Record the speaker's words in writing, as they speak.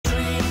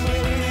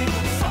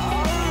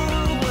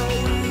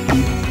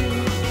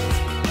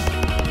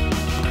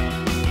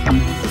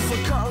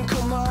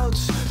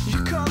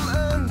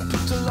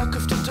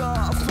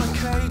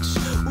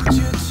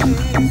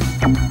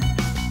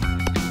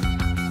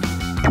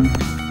My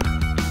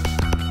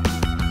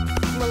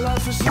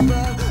life is so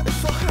bad.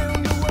 If I hate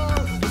on your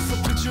wall, if I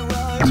put your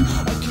eyes,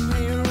 I can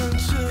hear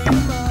into your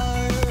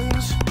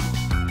mind.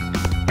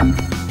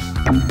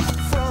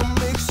 From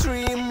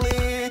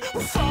extremely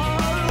far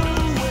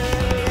away.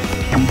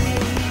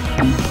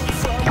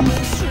 From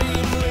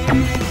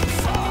extremely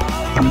far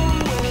away.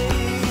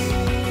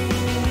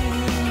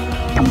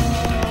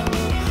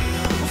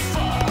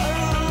 Far away.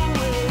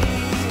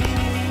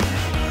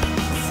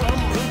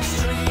 From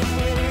extremely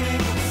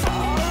far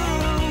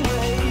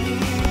away.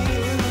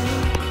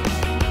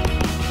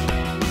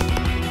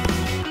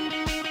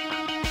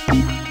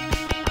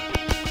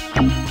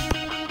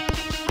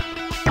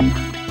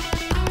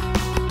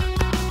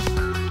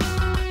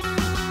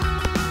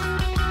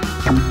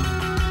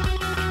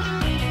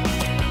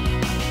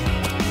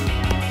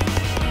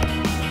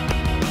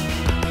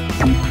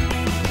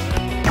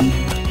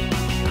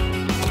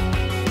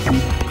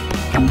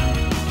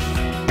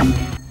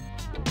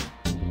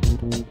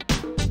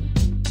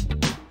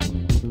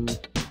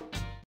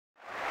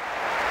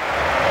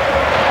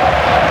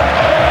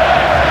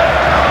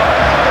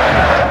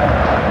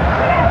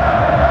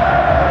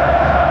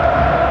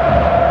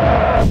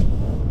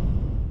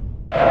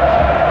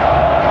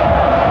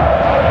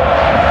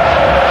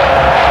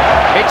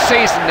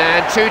 Season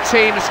and two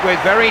teams with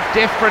very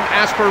different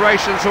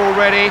aspirations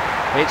already.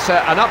 It's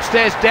an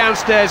upstairs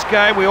downstairs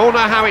game. We all know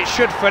how it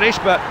should finish,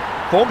 but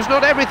form's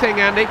not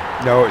everything, Andy.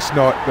 No, it's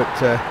not, but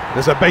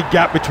there's a big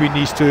gap between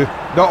these two,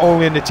 not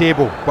only in the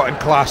table but in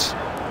class.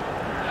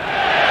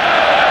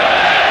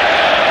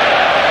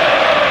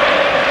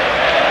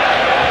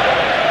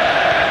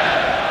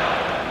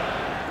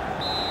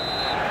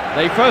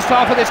 The first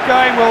half of this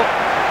game will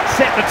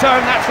set the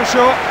tone, that's for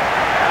sure.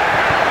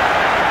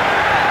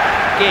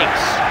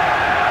 Giggs.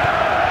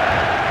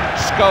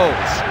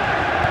 Scholes.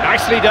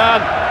 Nicely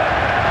done.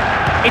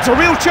 It's a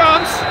real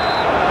chance.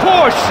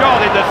 Poor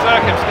shot in the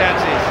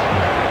circumstances.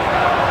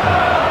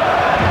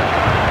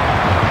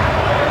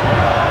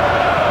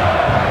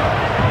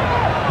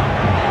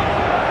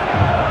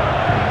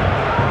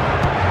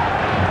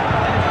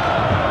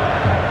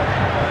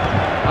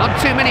 Aren't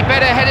too many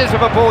better headers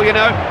of a ball, you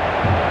know.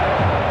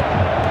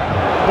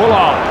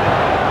 Bullard.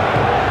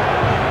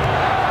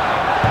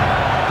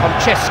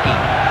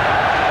 Konchesky.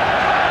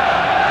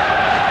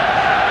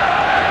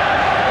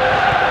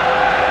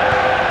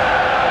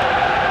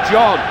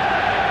 John.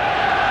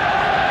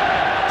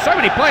 So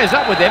many players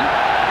up with him.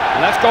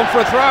 And that's gone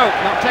for a throw.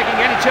 Not taking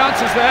any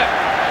chances there.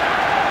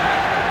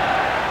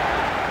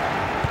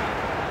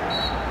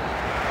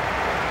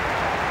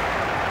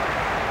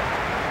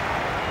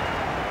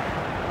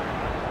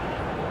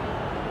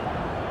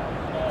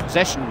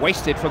 Possession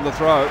wasted from the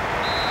throw.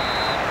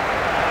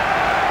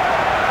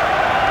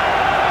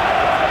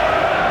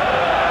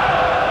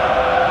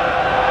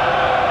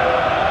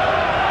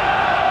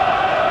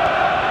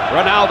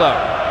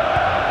 Ronaldo.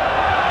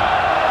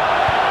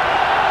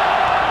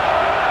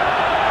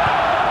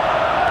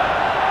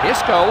 Here's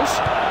Scholes.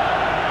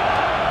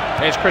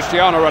 Here's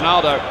Cristiano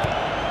Ronaldo.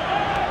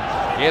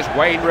 Here's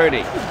Wayne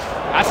Rooney.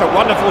 That's a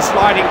wonderful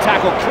sliding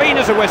tackle, clean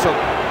as a whistle.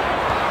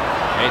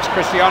 It's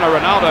Cristiano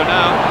Ronaldo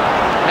now.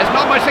 There's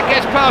not much that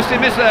gets past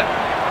him, is there?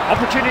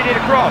 Opportunity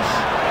to cross.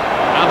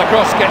 And the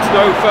cross gets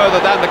no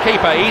further than the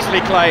keeper,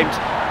 easily claimed.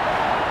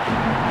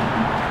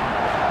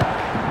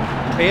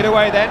 Cleared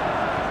away then.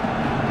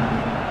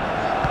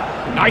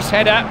 Nice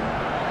header.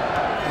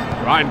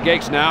 Ryan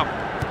Giggs now.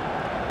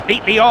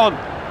 Neatly on.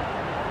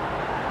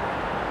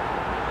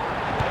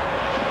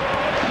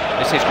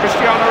 This is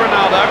Cristiano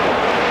Ronaldo.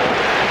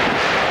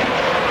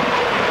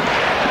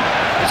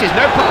 This is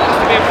no pass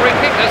to be a free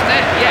kick, doesn't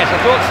it? Yes, I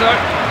thought so.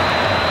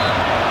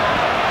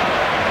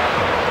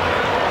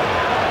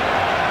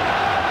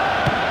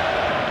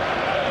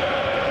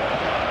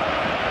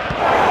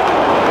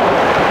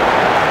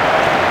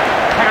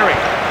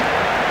 Carrick.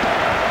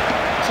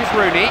 This is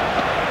Rooney.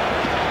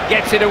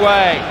 Gets it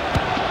away.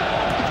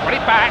 Got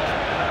it back.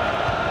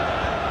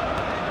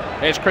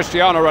 Here's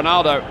Cristiano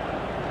Ronaldo.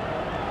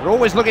 We're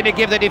always looking to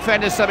give the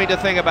defenders something to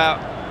think about.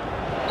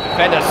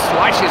 Defender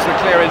slices the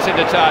clearance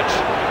into touch.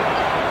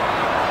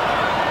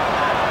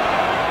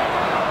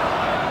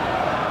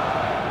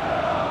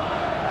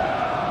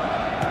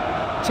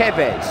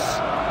 Tevez.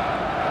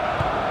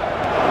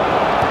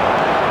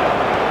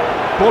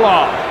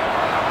 Bullard.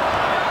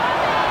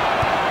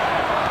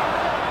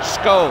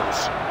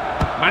 Scholes.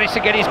 Managed to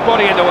get his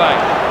body in the way.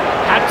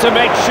 Had to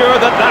make sure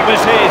that that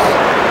was his.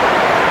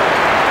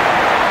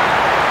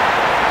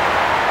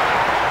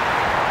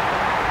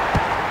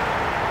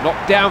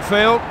 Knocked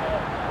downfield.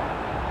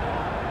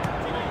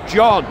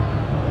 John.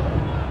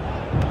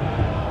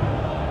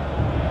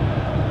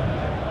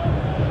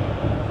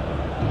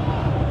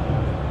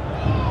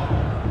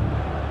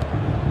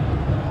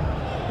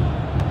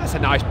 That's a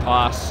nice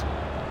pass.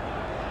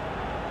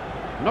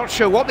 Not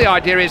sure what the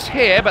idea is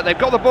here, but they've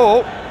got the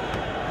ball.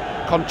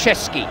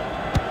 Konchesky.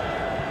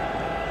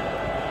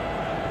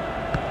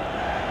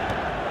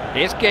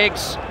 Here's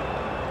Giggs.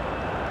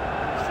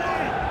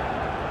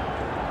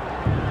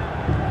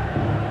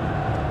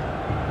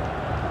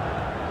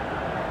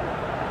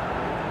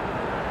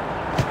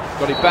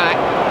 Got it back,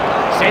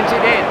 sent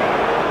it in.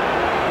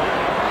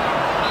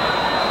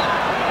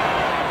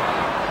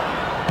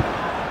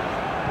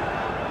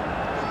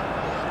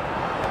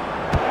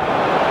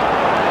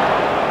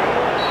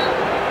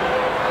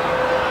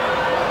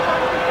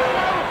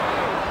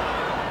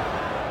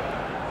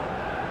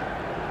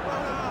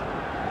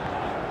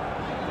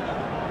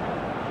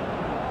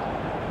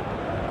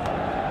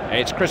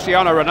 It's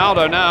Cristiano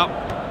Ronaldo now.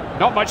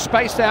 Not much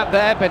space out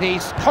there, but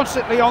he's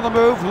constantly on the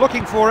move,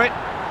 looking for it.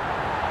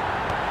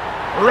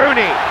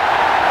 Rooney.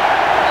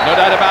 No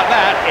doubt about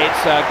that,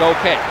 it's a goal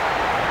kick.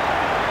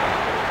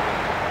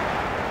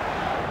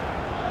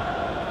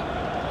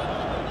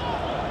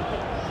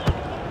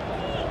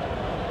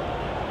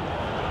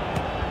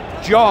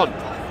 John.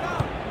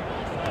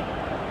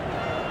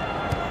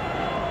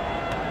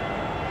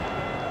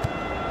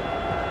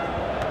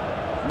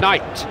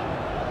 Knight.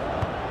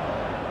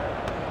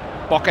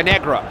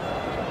 Bocanegra.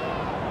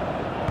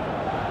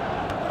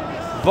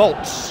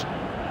 Volts.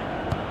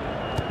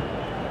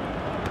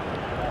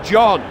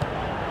 John.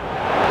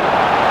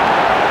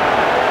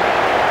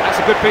 That's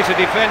a good piece of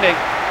defending.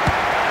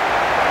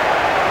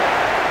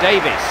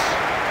 Davis.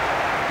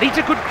 Needs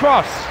a good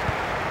cross.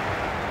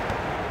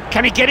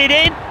 Can he get it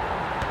in?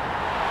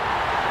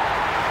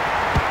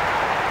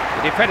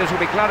 The defenders will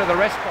be glad of the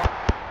respite.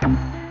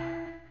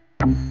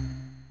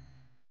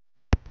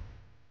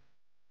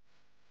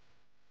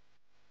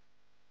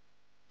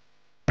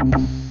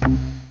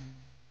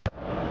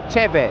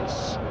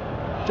 Tevez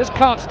just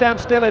can't stand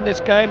still in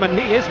this game, and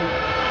he isn't.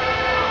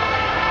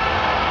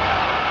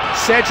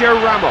 Sergio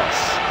Ramos.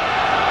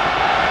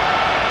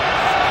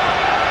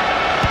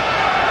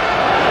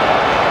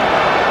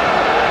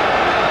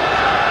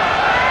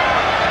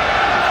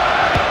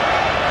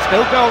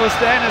 Still goalless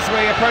then as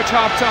we approach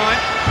half-time.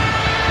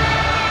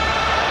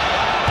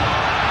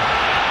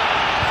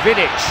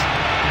 Vidic.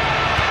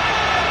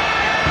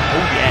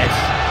 Oh yes.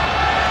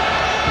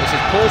 This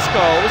is Paul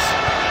Scholes.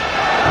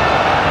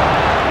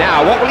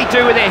 Now, what will he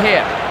do with it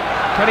here?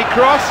 Can he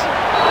cross?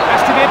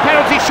 Has to be a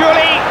penalty,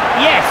 surely?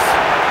 Yes!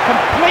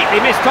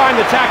 Completely mistimed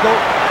the tackle.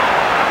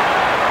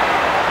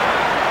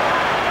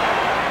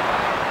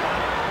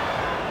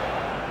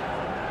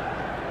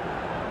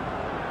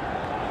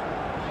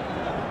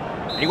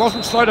 He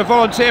wasn't slow to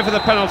volunteer for the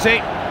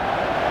penalty.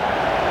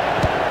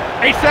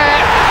 It's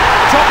there!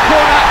 Top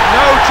corner,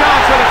 no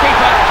chance for the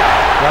keeper.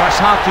 Well, it's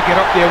hard to get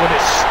up there when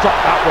it's struck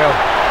that well.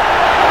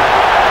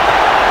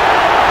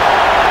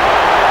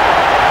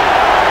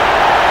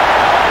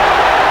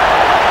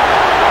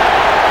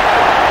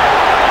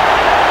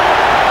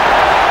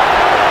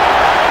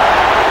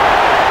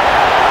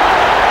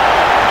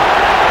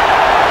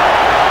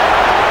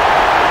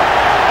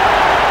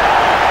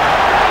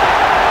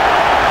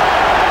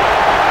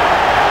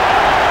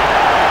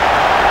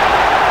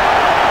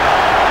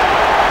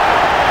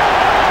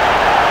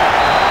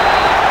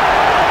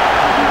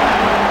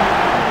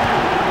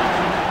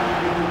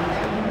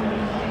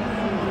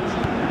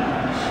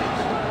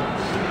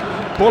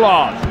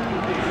 Bullard.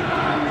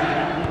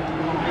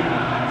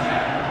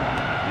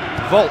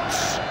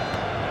 Volts.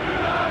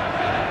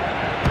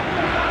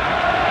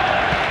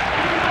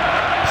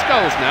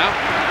 Scholes now.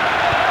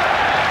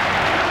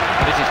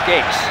 This is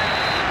Giggs.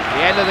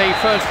 The end of the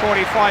first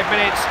 45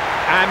 minutes,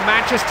 and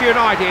Manchester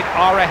United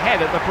are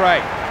ahead at the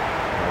break.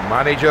 Well,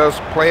 managers,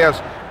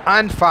 players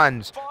and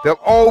fans, they'll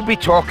all be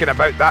talking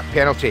about that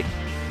penalty.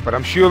 But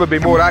I'm sure there'll be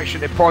more action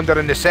to ponder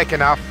in the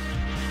second half.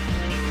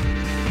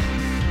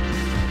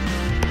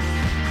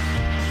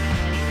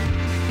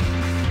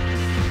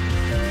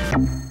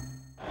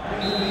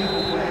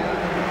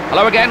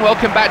 Hello again,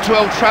 welcome back to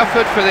Old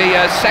Trafford for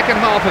the second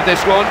half of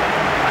this one.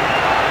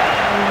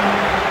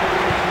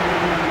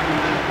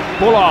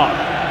 Bullard.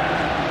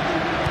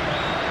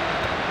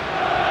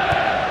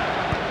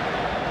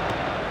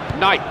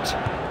 Knight.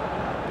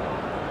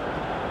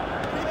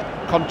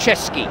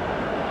 Konchesky.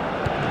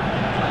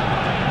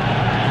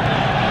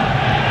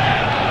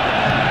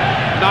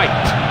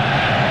 Knight.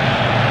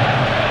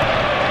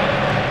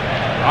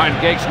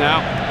 Ryan Giggs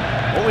now.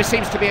 Always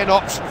seems to be an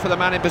option for the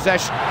man in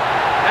possession.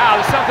 Now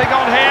there's something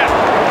on here.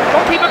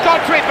 Goalkeeper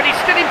got to it, but he's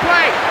still in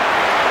play.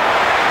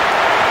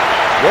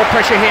 More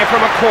pressure here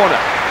from a corner.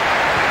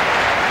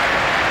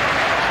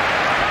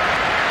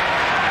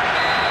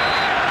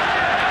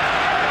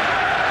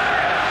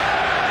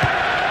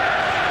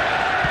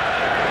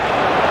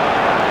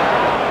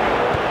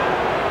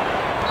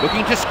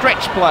 Looking to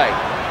stretch play.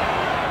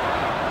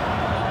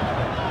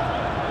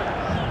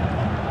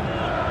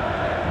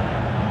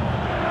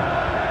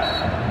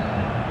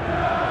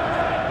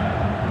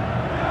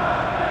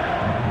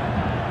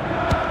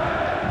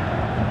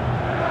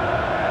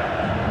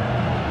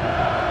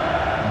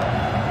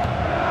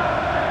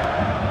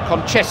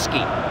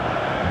 Konchesky.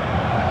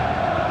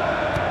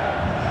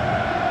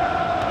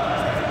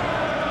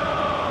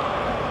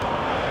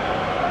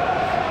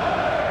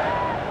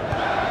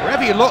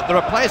 Wherever you look, there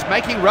are players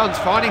making runs,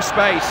 finding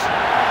space.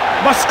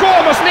 Must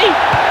score, mustn't he?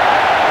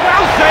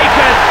 Well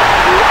taken!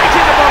 Right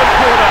in the bottom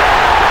corner.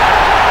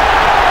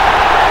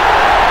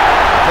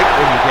 I think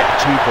when you get a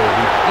 2-goal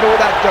lead, You know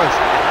what that does?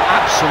 It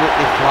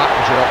absolutely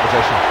flattens your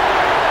opposition.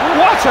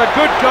 What a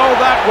good goal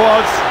that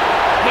was!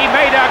 He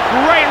made a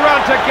great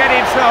run to get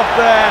himself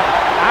there,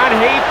 and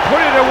he put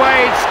it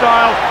away in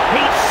style.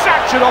 He's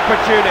such an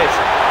opportunist.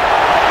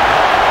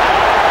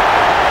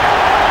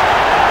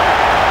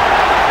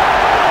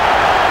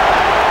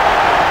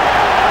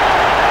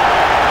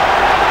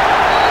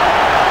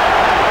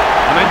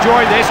 I'm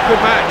enjoying this, good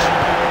match.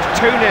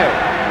 2-0.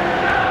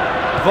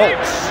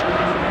 Volts.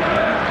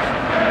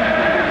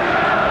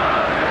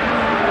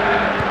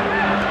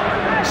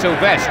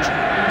 Sylvestre.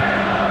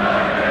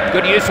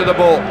 Good use of the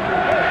ball.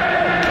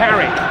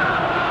 Carrick.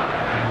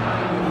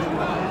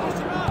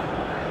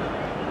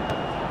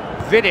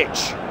 Vidic.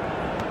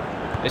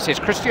 This is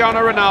Cristiano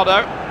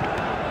Ronaldo.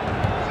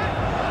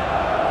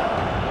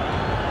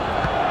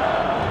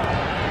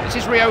 This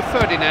is Rio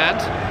Ferdinand.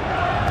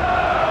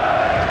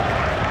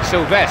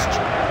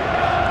 Sylvestre.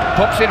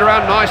 Pops it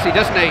around nicely,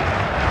 doesn't he?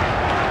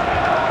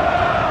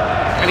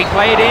 Can he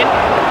play it in?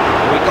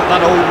 Oh, he got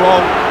that all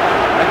wrong.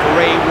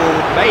 Referee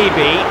will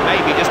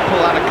maybe just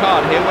pull out a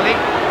card here, will he?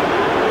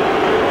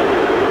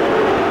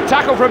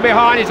 Tackle from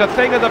behind is a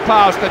thing of the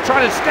past. They're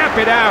trying to stamp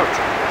it out.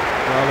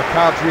 Well, the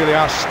cards really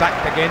are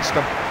stacked against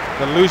them.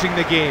 They're losing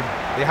the game.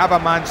 They have a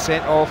man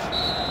sent off.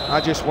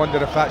 I just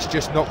wonder if that's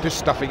just knocked the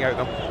stuffing out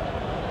of them.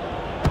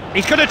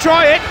 He's going to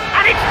try it,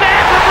 and it's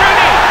there for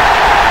Rooney!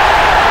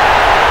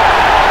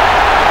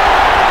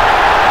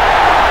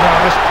 Oh,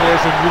 this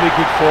player's in really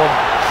good form.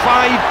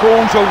 5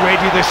 goals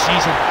already this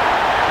season.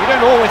 You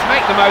don't always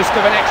make the most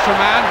of an extra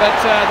man, but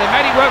they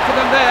made it work for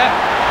them there.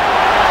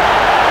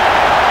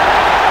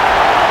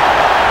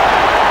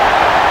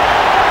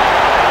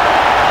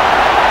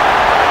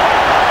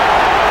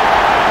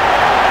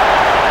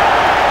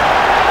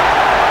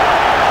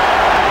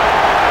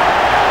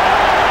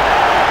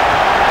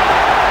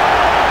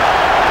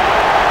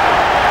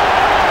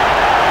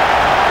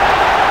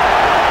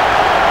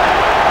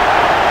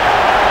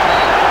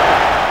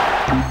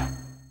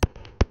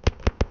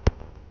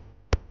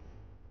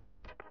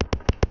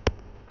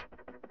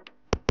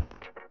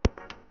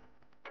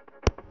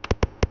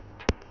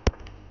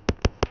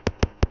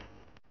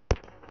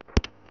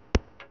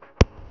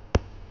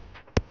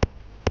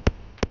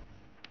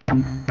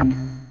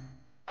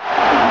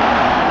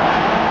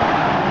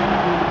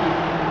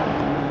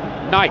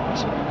 Knight.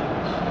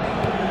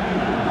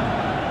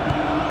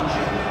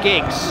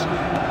 Giggs.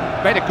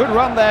 Made a good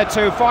run there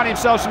to find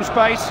himself some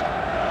space.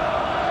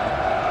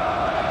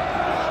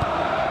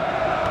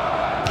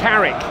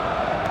 Carrick.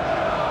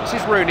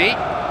 This is Rooney.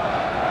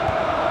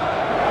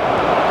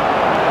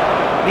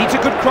 Needs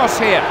a good cross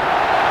here.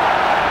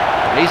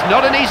 He's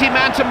not an easy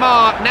man to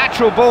mark,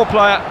 natural ball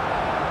player.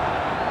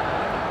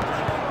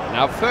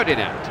 Now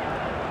Ferdinand.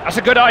 That's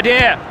a good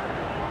idea.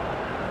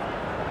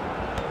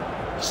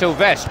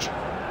 Sylvestre.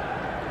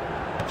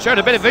 Showed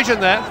a bit of vision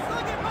there.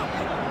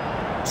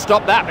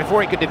 Stop that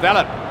before he could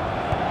develop.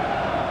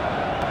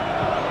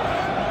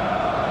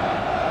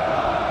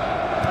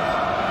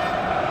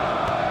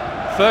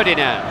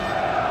 Ferdinand.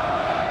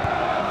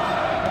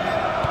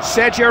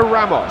 Sergio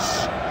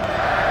Ramos.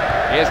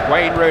 Here's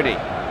Wayne Rooney.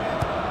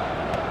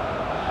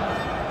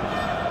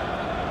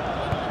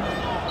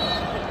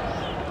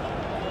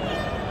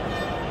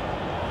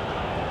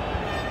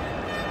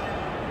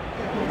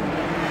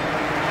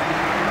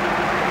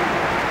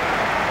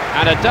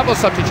 And a double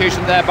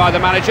substitution there by the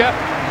manager.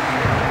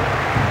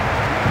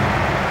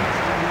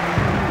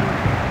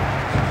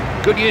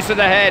 Good use of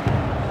the head.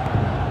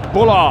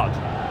 Bullard.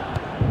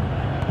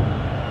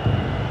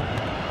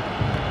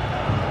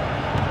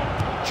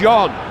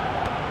 John.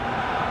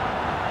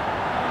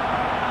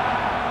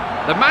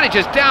 The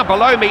manager's down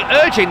below me,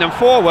 urging them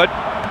forward.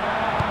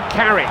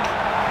 Carrick.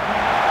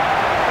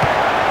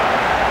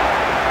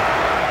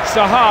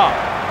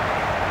 Sahar.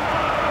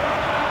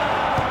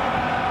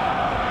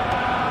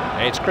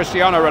 It's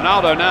Cristiano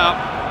Ronaldo now.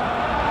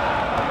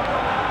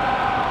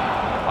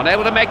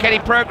 Unable to make any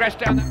progress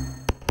down there.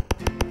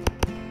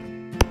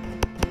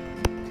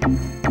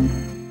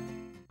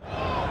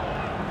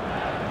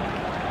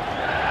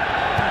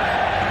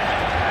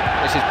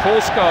 This is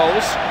Paul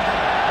Scholes.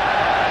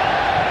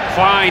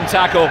 Fine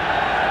tackle.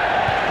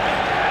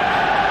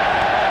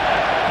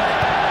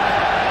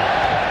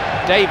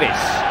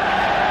 Davis.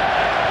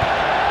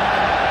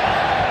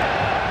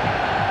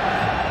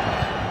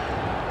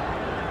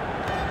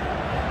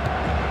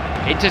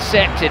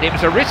 Intercepted. It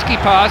was a risky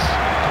pass.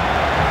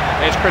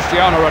 There's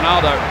Cristiano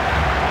Ronaldo.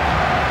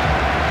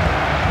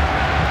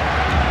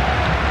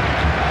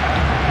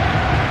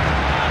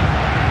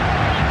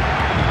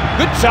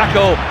 Good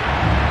tackle.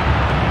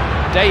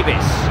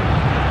 Davis.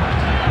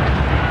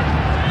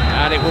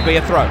 And it will be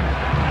a throw.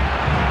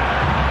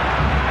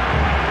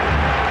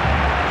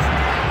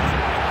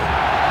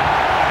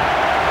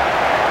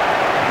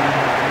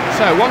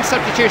 So, one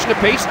substitution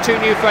apiece, 2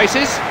 new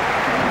faces.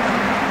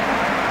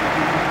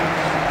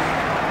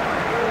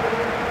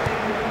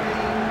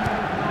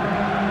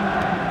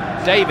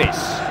 Davis.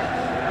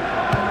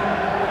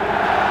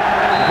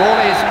 The ball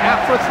is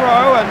out for a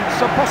throw and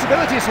some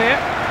possibilities here.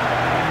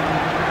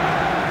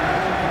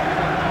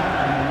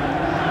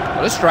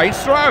 What a strange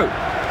throw.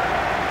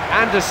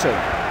 Anderson.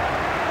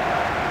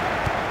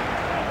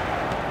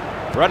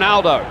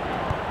 Ronaldo.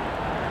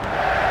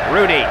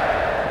 Rooney.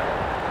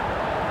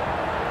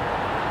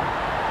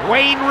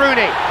 Wayne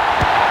Rooney.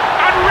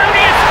 And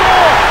Rooney has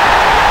scored!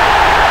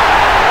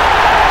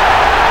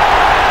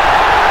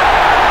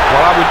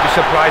 Well, I wouldn't be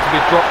surprised if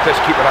he dropped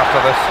this keeper after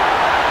this.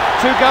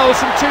 2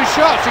 goals from 2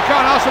 shots. You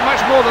can't ask for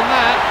much more than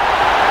that.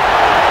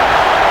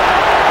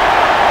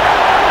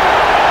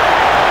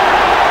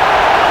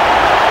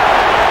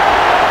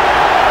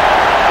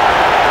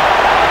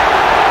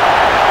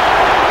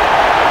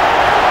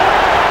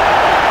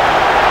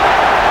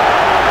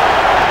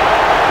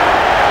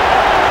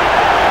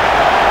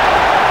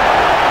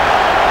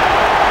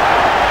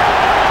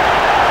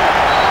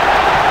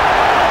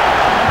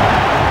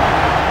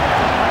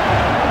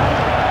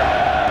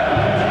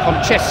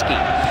 Chesky,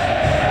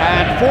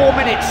 and 4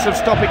 minutes of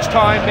stoppage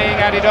time being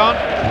added on.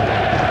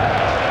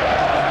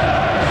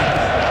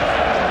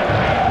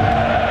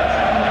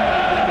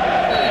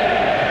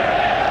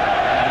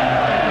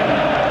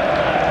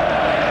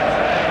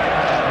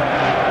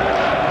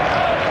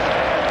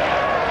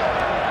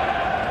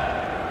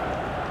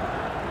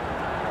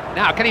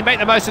 Now, can he make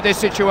the most of this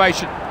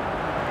situation?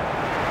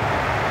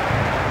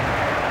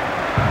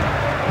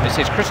 This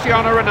is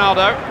Cristiano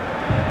Ronaldo.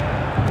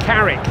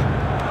 Carrick.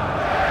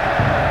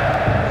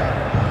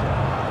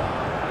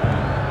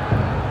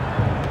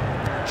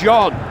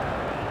 John.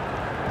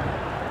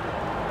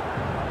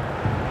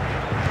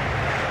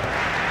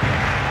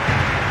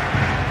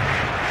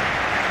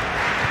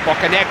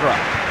 Bocanegra.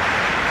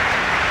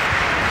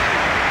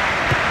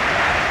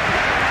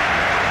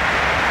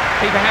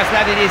 Keeper has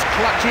that in his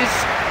clutches.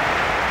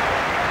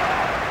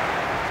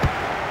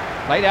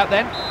 Played out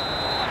then.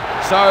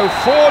 So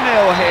 4-0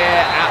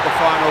 here at the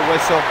final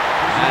whistle,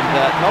 and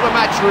not a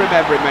match to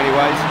remember in many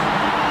ways.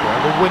 Well,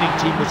 the winning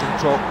team was on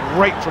top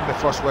right from the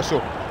first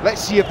whistle.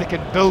 Let's see if they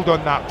can build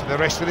on that for the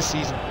rest of the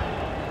season.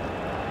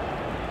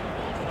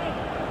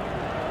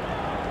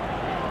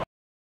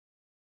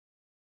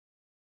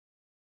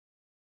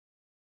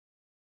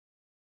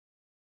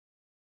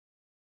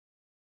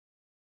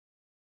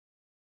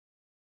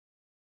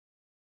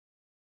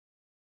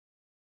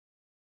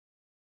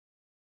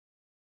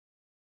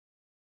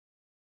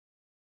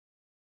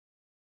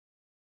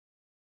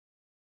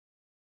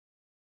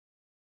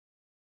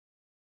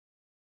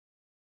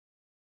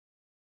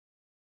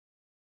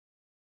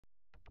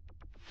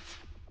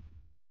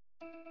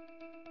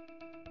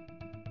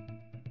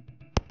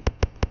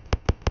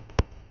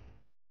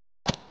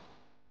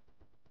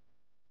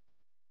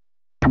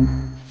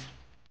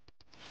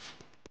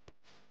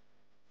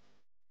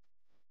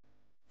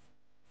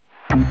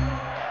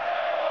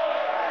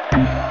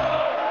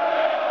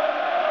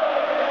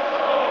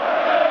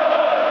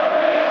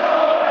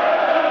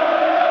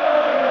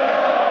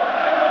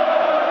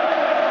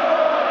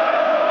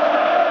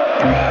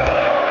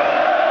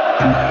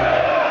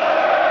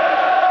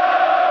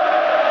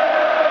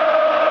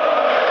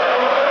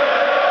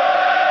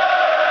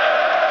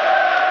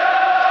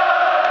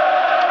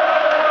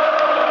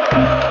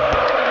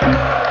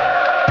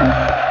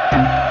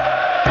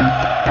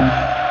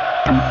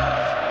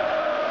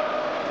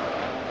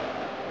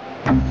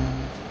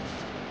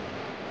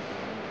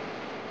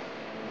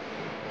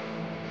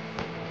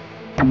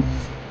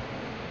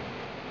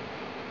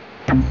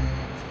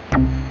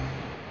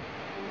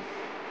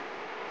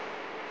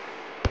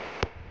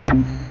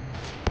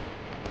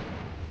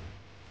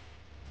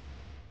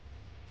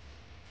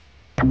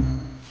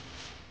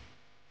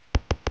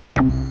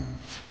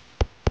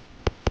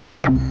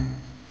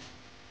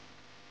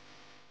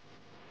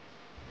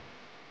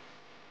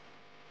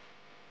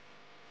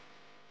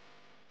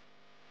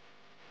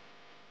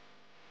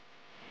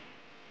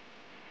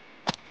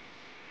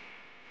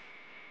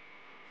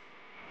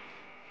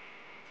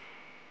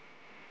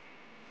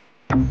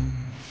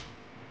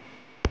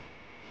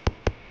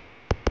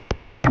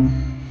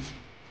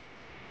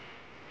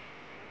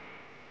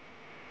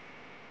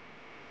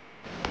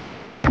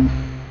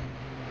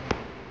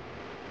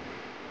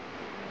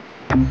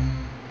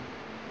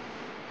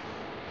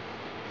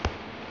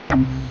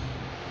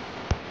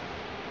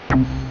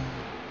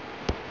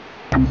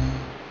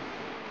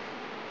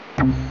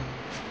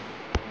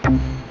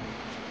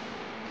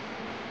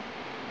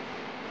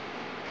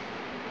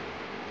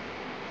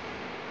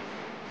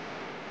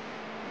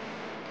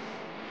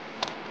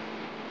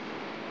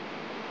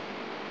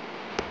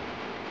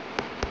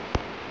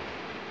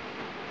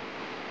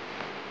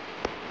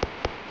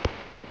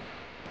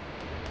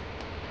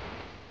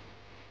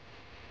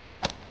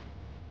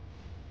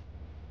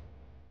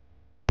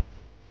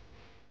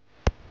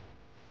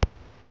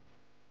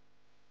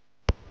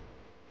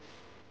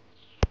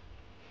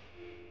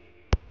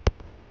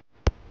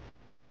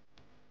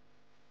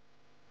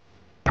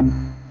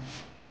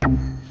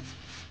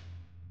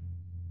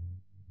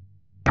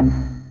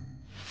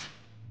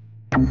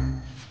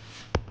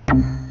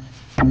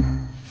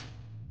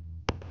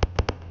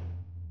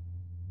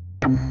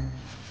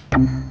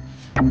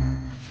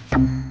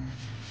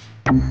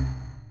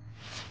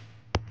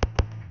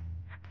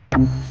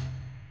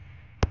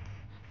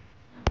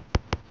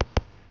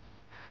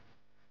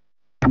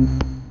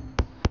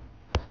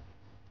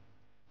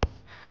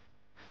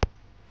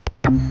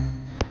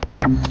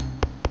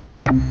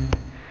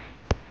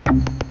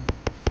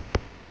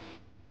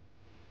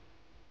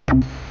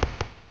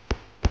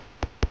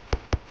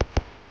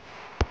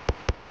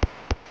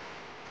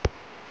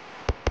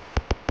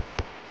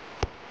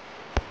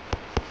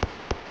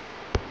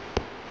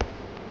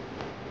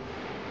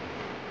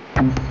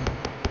 The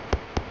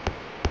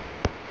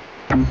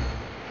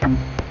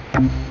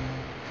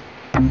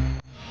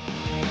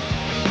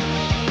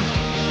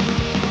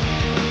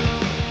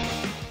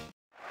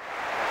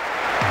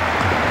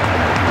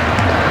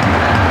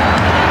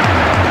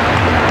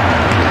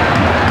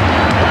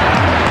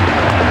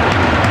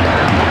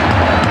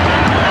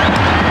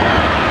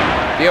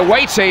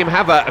away team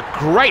have a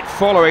great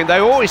following. They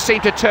always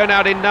seem to turn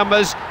out in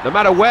numbers, no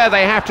matter where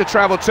they have to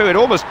travel to. It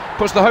almost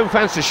puts the home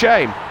fans to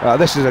shame.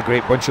 This is a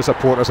great bunch of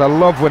supporters. I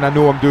love when I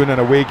know I'm doing an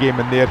away game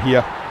and they're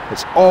here.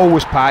 It's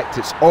always packed,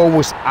 it's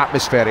always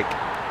atmospheric.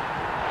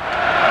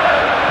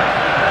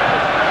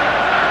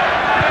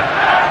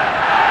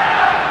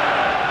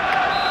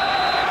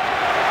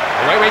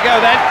 Away we go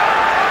then.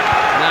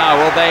 Now,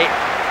 will they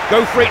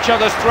go for each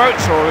other's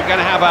throats, or are we going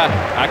to have a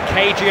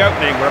cagey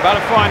opening? We're about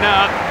to find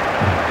out.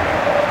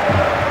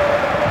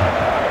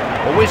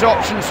 Always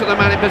options for the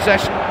man in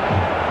possession.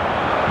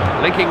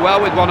 Linking well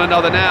with one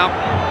another now.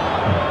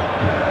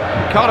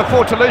 Can't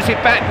afford to lose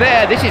it back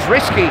there. This is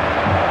risky.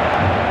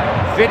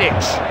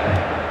 Vidic.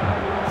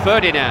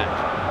 Ferdinand.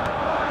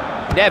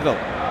 Neville.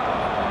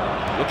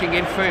 Looking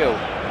in field.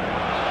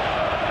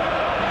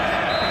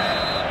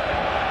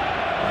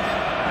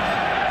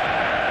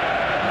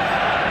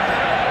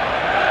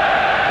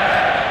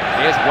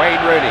 Here's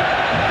Wayne Rooney.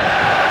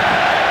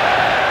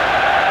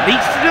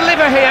 Needs to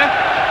deliver here.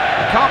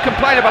 Can't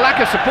complain of a lack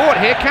of support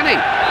here, can he?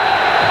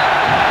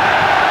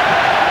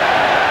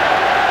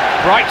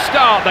 Bright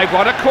start, they've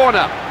won a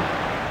corner.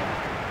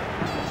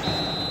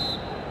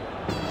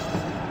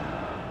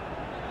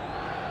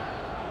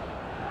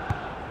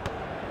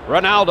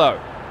 Ronaldo.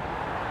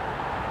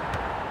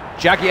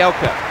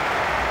 Jagielka.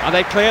 And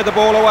they clear the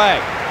ball away.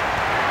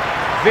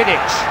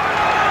 Vidic.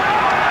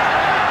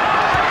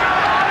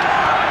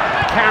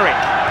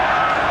 Carrick.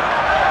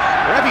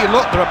 Wherever you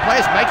look, there are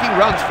players making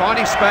runs,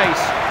 finding space.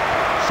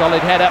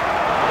 Solid header.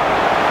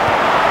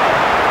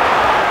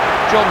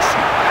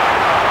 Johnson.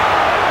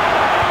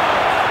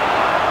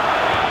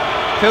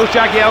 Phil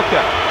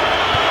Jagielka.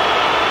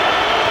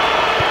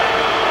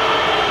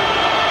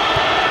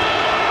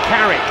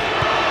 Carrick.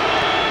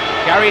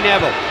 Gary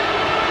Neville.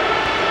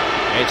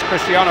 It's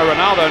Cristiano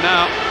Ronaldo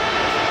now.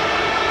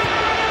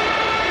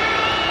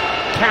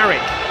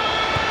 Carrick.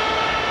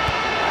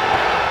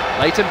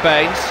 Leighton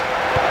Baines.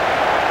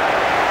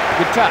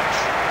 Good touch.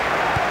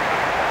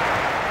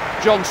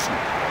 Johnson.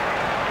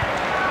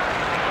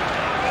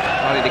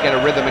 Trying to get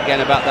a rhythm again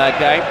about their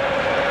game.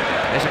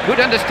 There's a good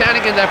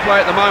understanding in their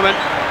play at the moment.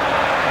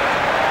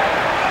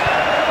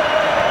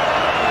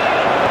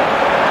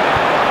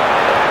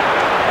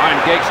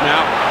 Ryan Giggs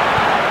now.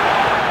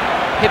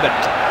 Hibbert.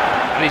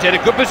 And he's in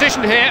a good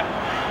position here.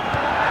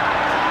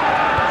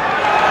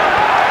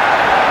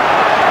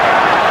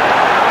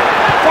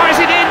 Fires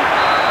it in.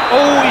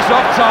 Oh, he's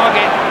off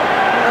target.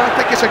 I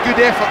think it's a good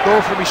effort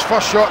though from his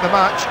first shot in the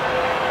match.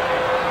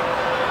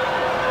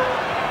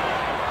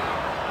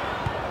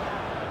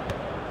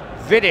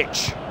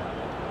 Vidic.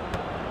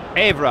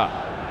 Evra.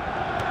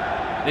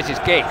 This is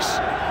Giggs.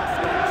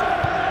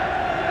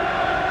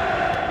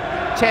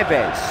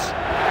 Tevez.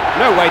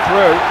 No way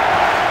through.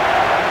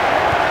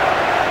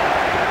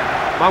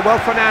 Manuel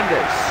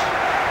Fernandes.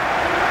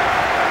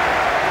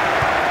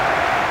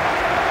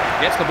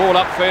 Gets the ball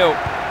upfield.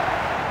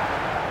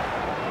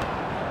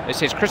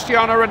 This is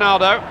Cristiano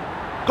Ronaldo.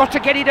 Got to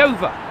get it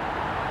over.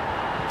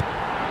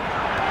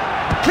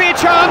 Clear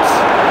chance.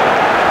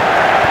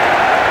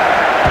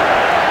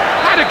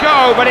 Had a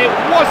go, but it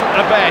wasn't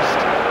the best.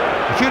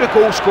 If you're a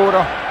goal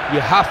scorer,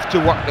 you have to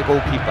work the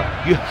goalkeeper.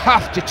 You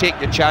have to take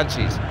your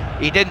chances.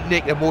 He didn't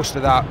make the most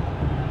of that.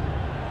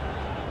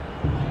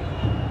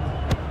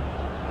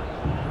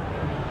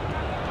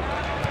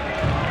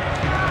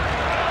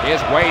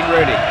 Here's Wayne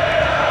Rooney.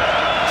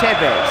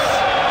 Tevez.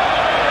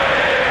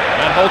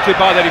 And halted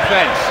by the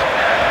defence.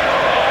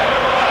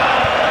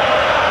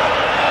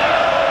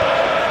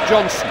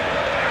 Johnson.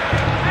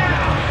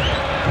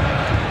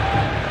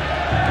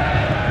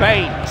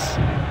 Baines.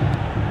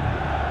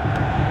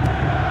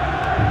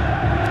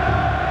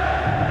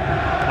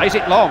 Plays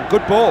it long,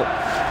 good ball.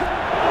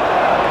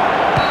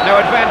 No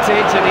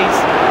advantage, and he's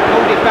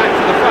pulled it back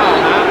to the foul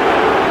now.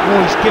 Oh,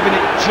 he's given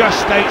it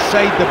just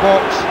outside the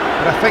box,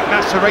 but I think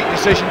that's the right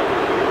decision.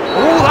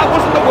 Oh, that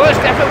wasn't the worst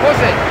effort, was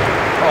it?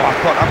 Oh, I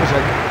thought that was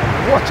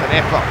what an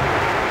effort.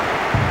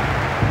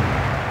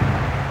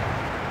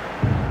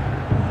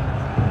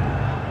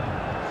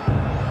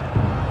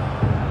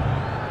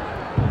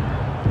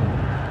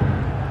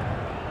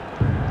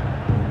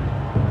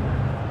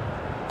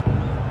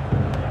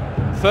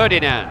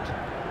 Ferdinand.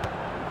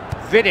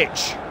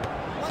 Vidic.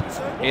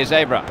 Here's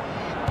Evra.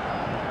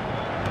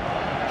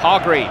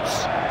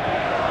 Hargreaves.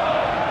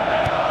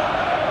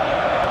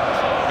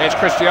 Here's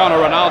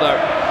Cristiano Ronaldo.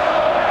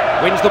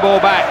 Wins the ball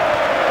back.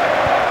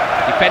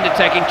 Defender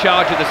taking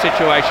charge of the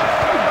situation.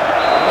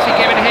 What's he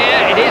given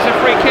here? It is a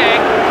free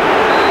kick.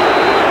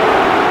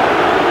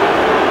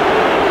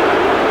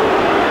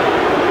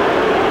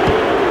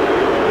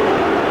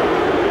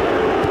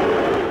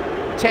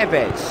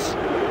 Tevez.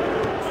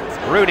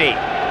 Rooney.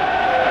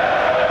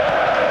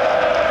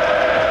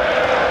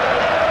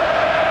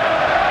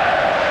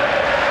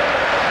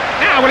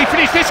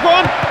 finish this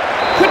one?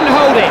 Couldn't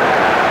hold it.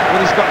 Well,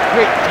 he's got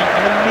great feet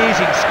and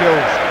amazing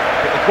skills,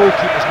 but the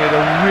goalkeeper's made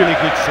a really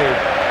good save.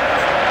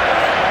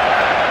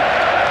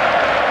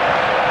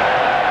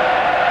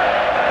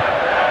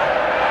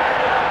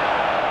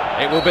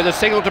 It will be the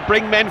signal to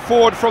bring men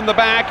forward from the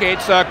back.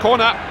 It's a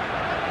corner.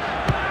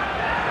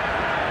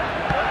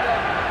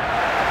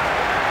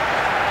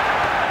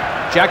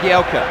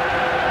 Jagielka.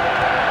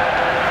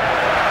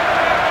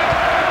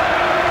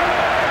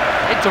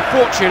 Into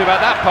fortune about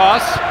that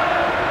pass.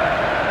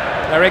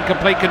 They're in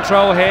complete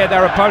control here.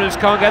 Their opponents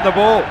can't get the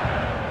ball.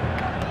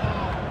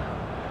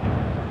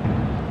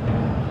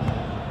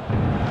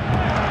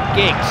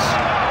 Giggs.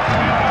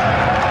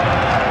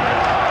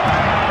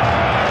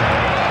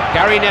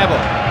 Gary Neville.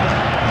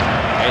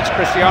 It's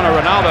Cristiano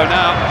Ronaldo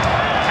now.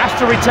 Has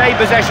to retain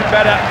possession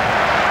better.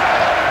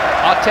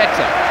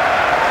 Arteta.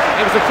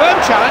 It was a firm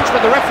challenge,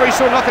 but the referee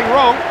saw nothing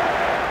wrong.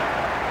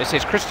 This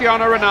is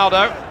Cristiano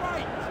Ronaldo.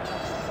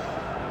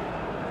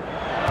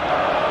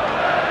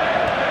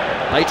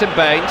 Leighton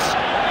Baines.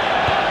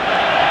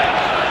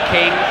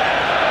 King.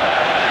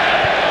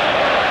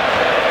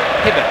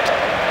 Hibbert.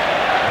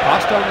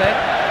 Passed on there.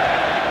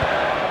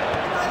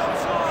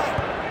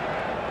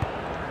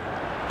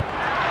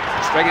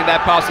 Stringing their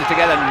passes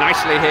together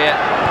nicely here.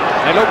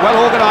 They look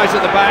well organised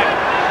at the back.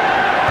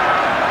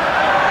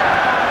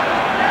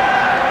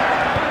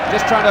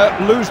 Just trying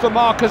to lose the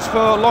markers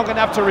for long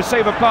enough to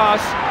receive a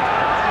pass.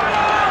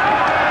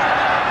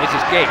 This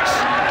is Giggs.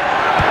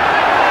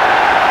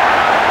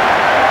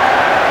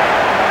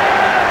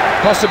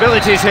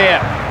 Possibilities here.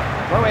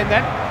 Throw in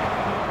then.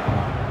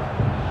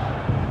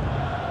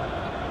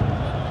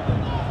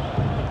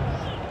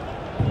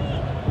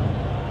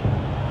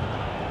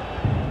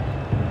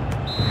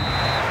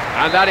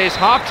 And that is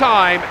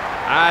half-time,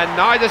 and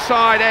neither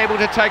side able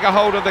to take a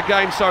hold of the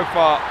game so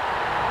far.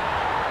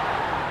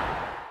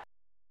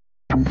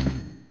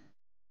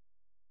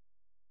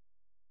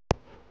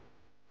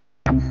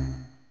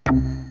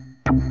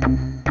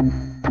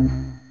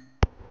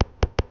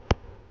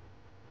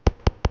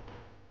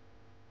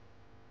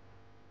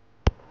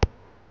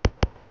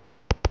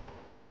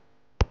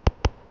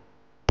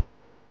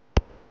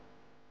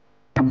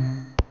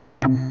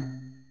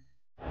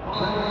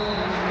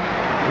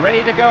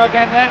 Ready to go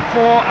again then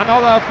for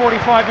another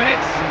 45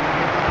 minutes.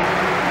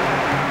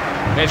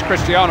 Here's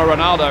Cristiano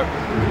Ronaldo.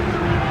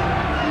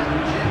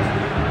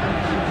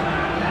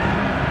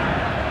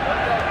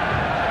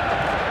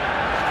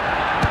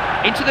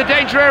 Into the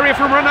danger area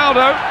from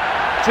Ronaldo.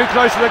 Too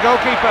close to the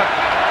goalkeeper.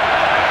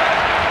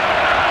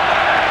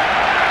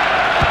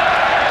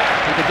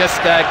 He could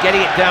just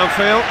getting it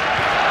downfield.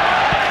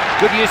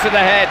 Good use of the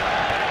head.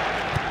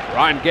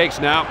 Ryan Giggs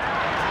now.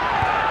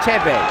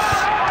 Tevez.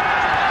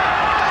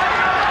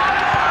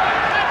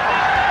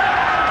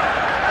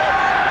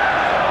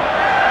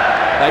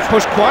 They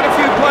pushed quite a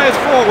few players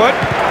forward.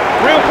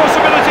 Real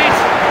possibilities.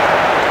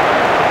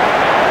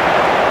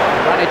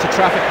 Ran into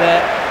traffic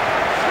there.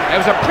 There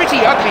was a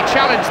pretty ugly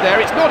challenge there.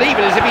 It's not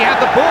even as if he had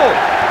the ball.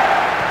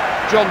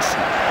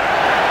 Johnson.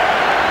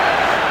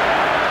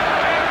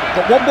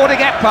 Got one more to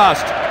get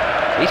past.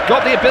 He's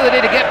got the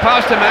ability to get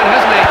past a man,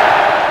 hasn't he?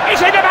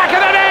 It's in the back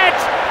of the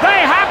net! They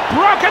have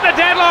broken the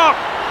deadlock!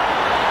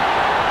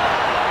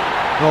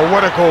 Oh,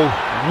 what a goal.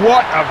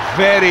 What a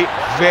very,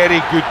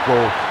 very good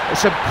goal.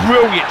 It's a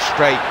brilliant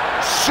strike,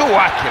 so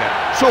accurate,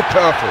 so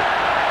powerful.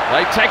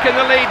 They've taken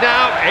the lead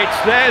now,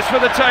 it's theirs for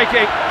the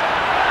taking.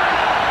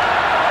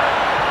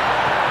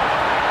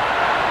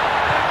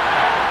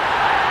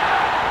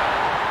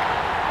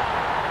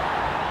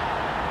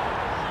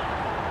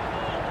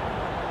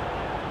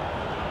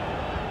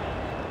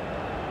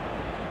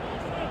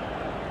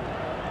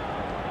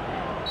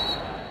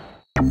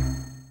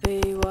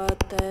 Veio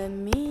até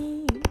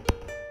mim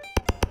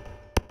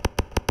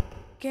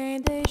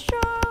quem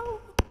deixou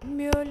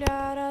me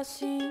olhar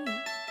assim.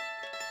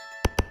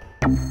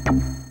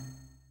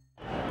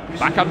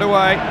 Back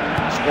underway,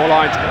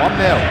 scoreline's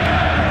 1-0.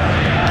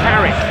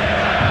 Carrick.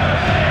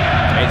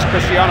 It's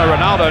Cristiano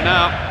Ronaldo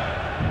now.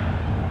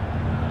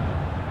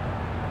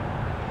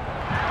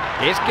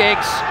 Here's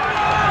Giggs.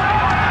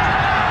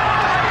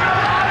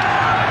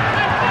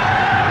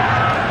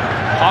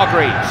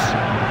 Hargreaves.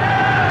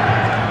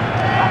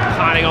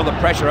 Piling on the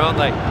pressure, aren't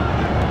they?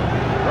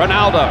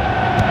 Ronaldo.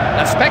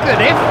 That's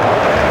speculative.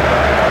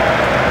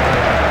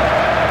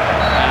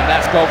 And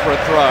that's gone for a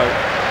throw.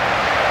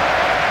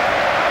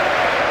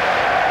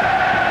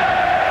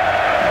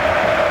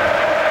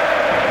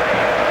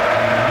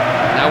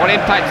 Now, what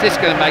impact is this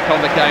going to make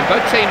on the game?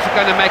 Both teams are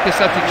going to make a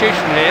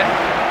substitution here.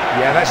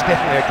 Yeah, that's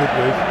definitely a good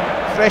move.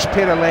 Fresh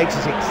pair of legs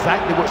is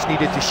exactly what's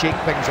needed to shake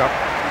things up.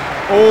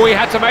 Oh, he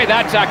had to make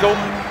that tackle.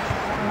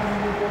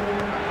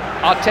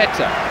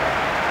 Arteta.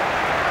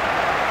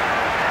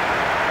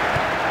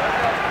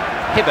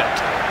 Hibbert.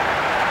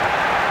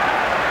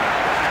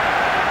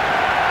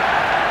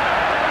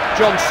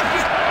 Johnson.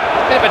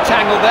 Bit of a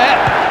tangle there.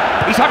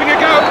 He's having a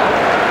go.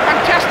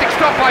 Fantastic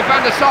stop by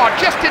Van der Sar,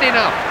 just did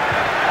enough.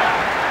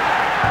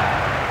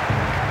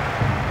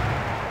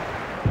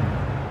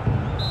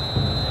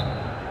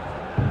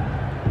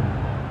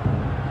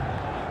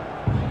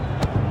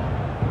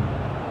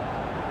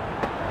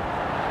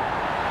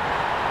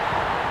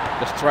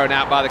 thrown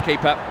out by the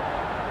keeper.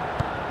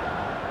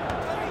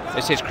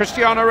 This is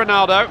Cristiano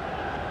Ronaldo.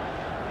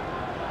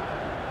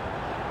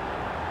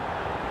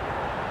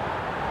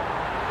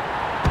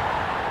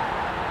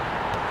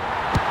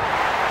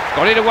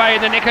 Got it away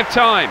in the nick of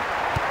time.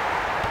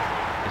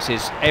 This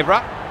is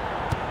Evra.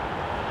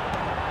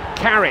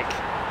 Carrick.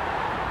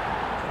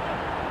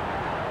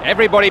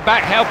 Everybody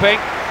back helping.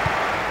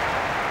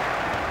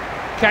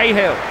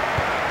 Cahill.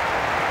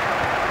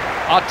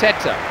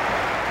 Arteta.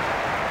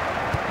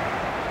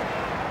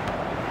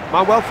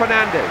 Manuel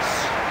Fernandes.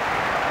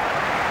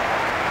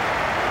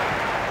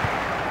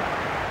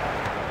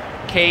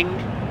 King.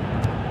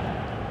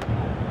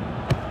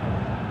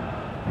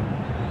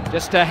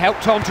 Just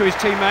helped on to his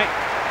teammate.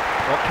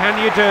 What can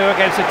you do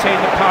against a team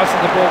that passes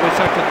the ball with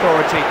such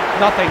authority?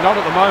 Nothing, not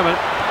at the moment.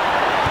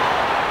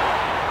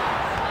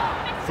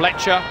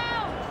 Fletcher.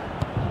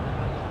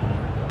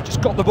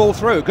 Just got the ball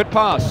through, good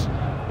pass.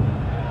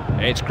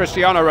 It's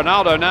Cristiano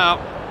Ronaldo now.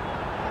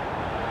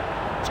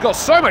 He's got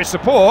so much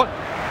support.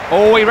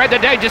 Oh, he read the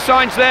danger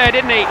signs there,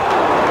 didn't he?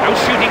 No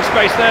shooting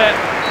space there.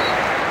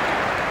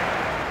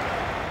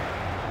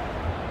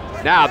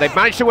 Now, they've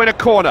managed to win a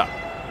corner.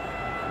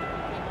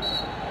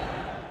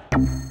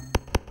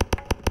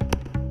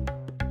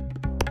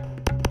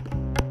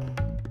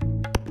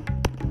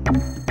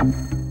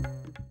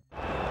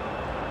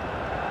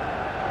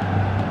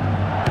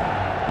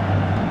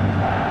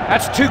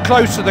 That's too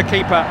close to the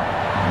keeper.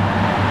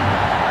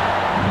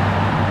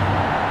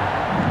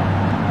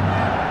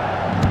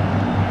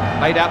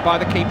 Laid out by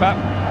the keeper.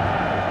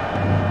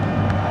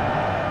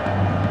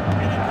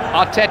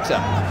 Arteta.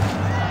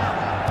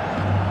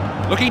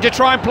 Looking to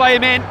try and play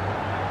him in.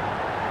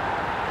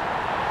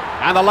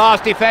 And the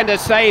last defender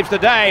saves the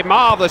day.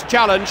 Marvellous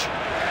challenge.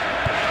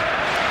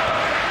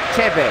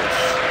 Tevez.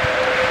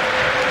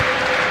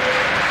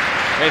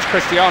 There's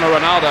Cristiano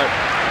Ronaldo.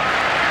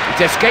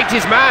 He's escaped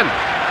his man.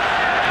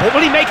 What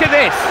will he make of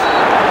this?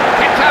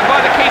 Kept out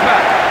by the keeper.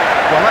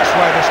 Well, that's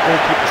why this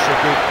goalkeeper's so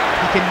good.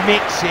 He can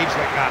make saves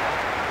like that.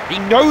 He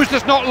knows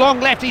there's not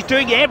long left. He's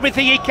doing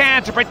everything he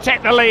can to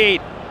protect the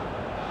lead.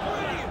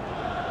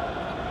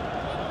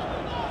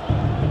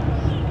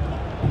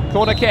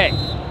 Corner kick.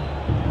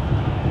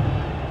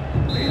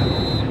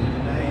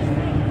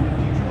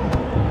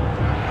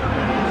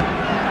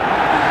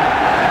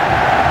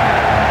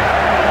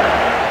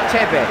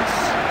 Tevez.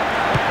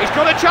 He's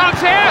got a chance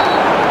here.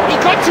 He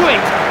got to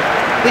it.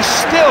 They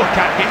still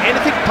can't get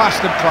anything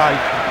past them, Clive.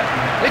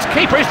 This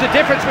keeper is the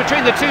difference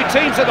between the two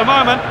teams at the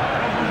moment.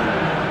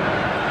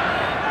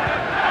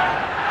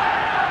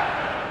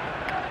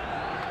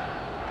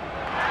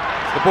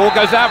 The ball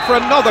goes out for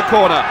another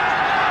corner.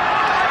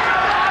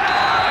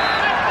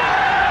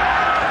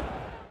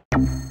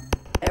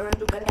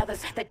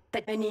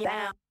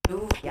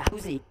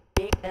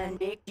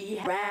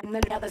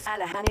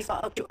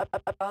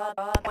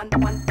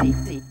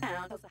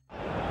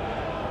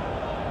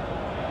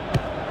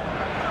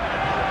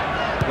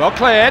 Well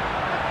cleared.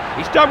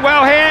 He's done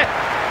well here.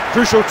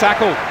 Crucial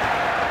tackle.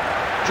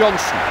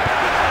 Johnson.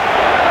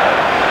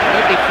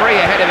 Nobody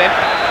free ahead of him.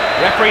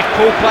 Referee's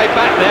pull play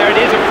back there. It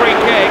is a free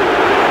kick.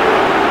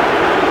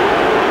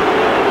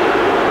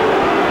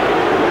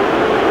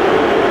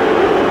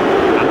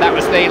 And that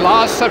was the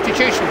last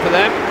substitution for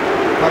them.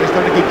 But he's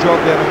done a good job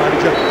there, the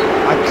manager.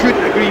 I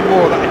couldn't agree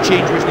more that a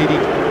change was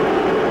needed.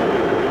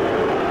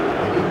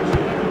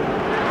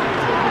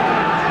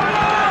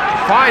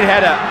 Fine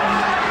header.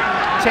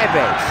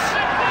 Tevez.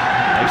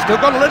 They've still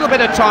got a little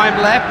bit of time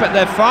left, but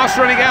they're fast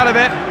running out of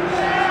it.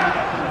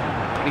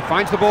 And he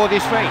finds the ball at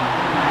his feet.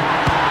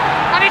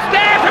 And it's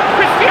there for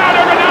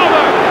Cristiano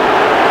Ronaldo!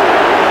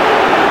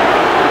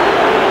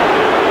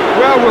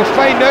 Well, we'll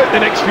find out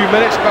the next few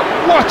minutes, but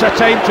what a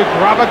time to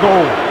grab a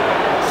goal.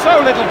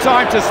 So little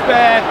time to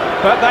spare,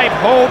 but they've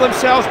hauled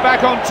themselves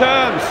back on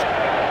terms.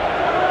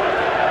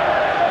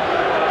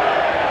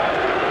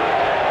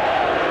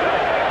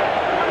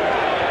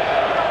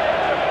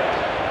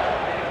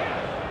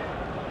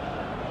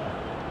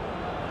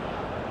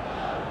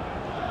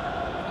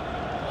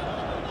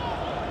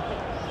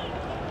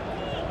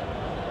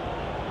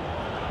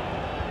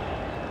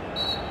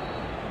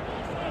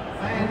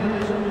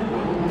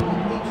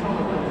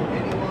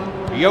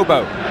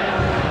 Yobo.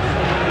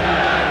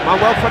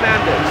 Manuel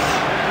Fernandes.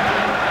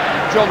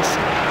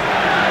 Johnson.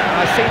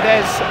 I see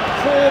there's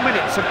 4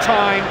 minutes of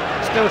time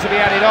still to be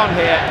added on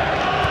here.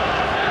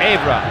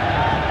 Evra.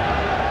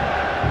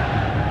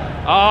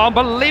 Oh,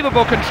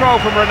 unbelievable control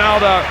from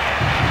Ronaldo.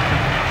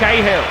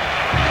 Cahill.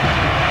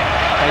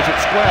 Plays it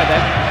square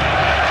then.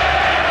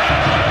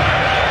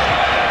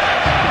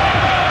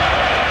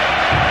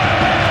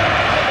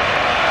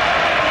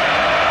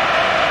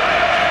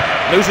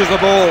 Loses the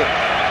ball.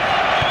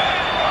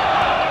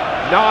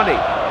 Nani.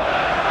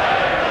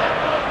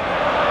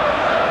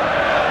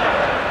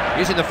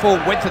 Using the full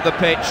width of the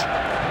pitch.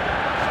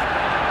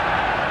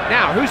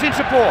 Now, who's in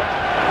support?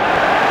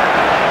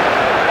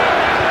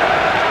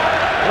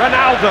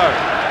 Ronaldo.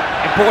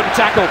 Important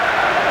tackle.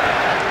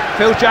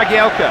 Phil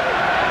Jagielka.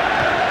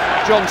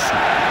 Johnson.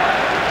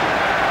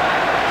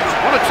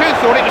 One or two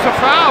thought it was a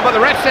foul, but the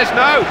ref says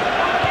no.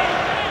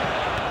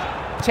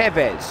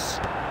 Tevez.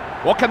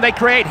 What can they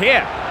create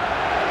here?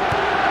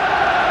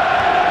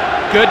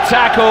 Good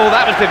tackle,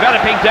 that was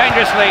developing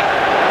dangerously.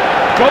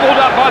 Gobbled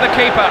up by the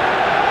keeper.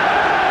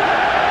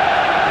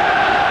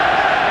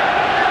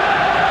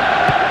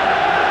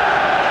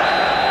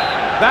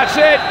 That's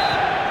it.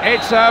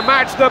 It's a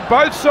match that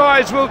both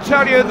sides will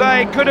tell you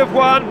they could have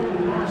won.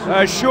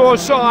 A sure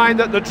sign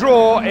that the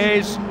draw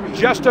is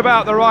just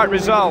about the right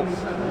result.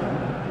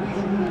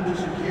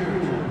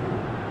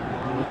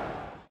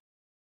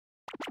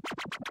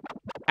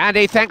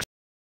 Andy, thanks.